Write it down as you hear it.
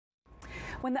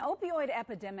When the opioid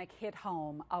epidemic hit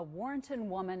home, a Warrenton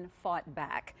woman fought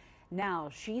back. Now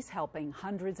she's helping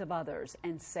hundreds of others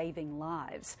and saving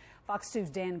lives. Fox 2's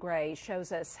Dan Gray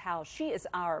shows us how she is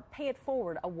our Pay It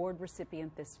Forward award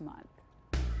recipient this month.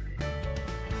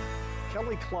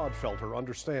 Kelli Clodfelter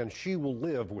understands she will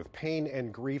live with pain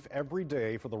and grief every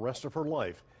day for the rest of her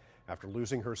life after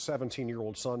losing her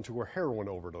 17-year-old son to a heroin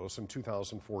overdose in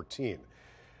 2014.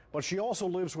 But she also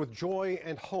lives with joy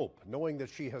and hope, knowing that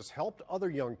she has helped other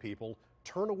young people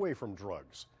turn away from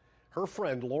drugs. Her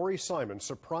friend Lori Simon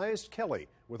surprised Kelli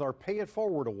with our Pay It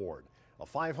Forward award, a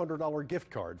 $500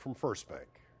 gift card from First Bank.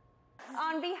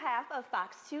 On behalf of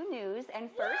Fox 2 News and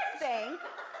First Bank,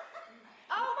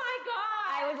 oh my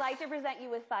God! I would like to present you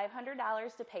with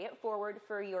 $500 to pay it forward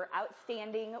for your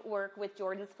outstanding work with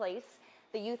Jordan's Place,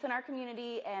 the youth in our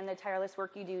community, and the tireless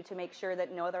work you do to make sure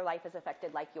that no other life is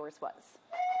affected like yours was.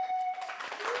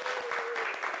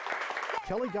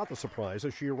 Kelli got the surprise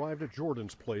as she arrived at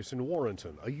Jordan's Place in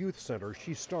Warrenton, a youth center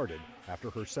she started after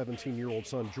her 17-year-old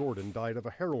son Jordan died of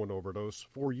a heroin overdose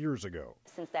 4 years ago.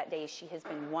 Since that day, she has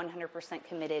been 100%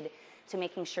 committed to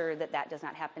making sure that that does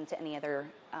not happen to any other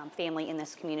family in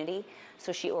this community.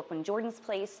 So she opened Jordan's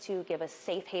Place to give a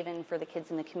safe haven for the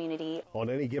kids in the community. On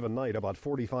any given night, about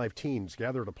 45 teens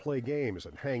gather to play games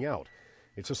and hang out.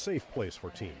 It's a safe place for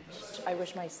teens. I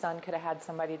wish my son could have had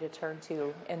somebody to turn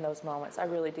to in those moments. I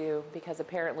really do, because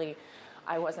apparently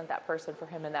I wasn't that person for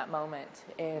him in that moment,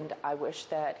 and I wish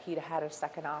that he'd had a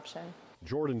second option.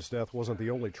 Jordan's death wasn't the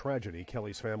only tragedy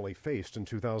Kelli's family faced in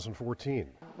 2014.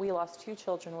 We lost 2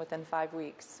 children within 5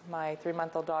 weeks. My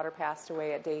 3-month-old daughter passed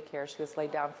away at daycare. She was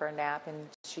laid down for a nap and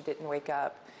she didn't wake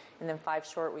up. And then 5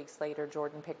 short weeks later,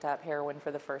 Jordan picked up heroin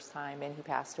for the first time and he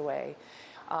passed away.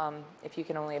 If you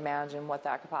can only imagine what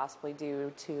that could possibly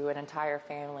do to an entire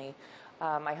family.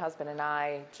 My husband and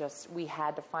I we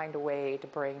had to find a way to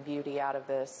bring beauty out of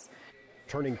this.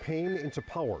 Turning pain into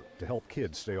power to help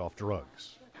kids stay off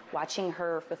drugs. Watching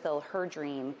her fulfill her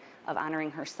dream of honoring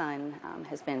her son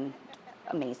has been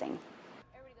amazing.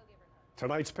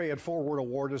 Tonight's Pay It Forward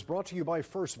award is brought to you by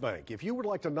First Bank. If you would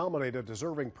like to nominate a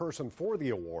deserving person for the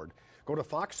award, go to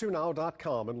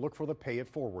fox2now.com and look for the Pay It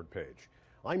Forward page.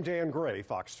 I'm Dan Gray,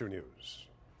 Fox 2 News.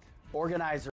 Organizer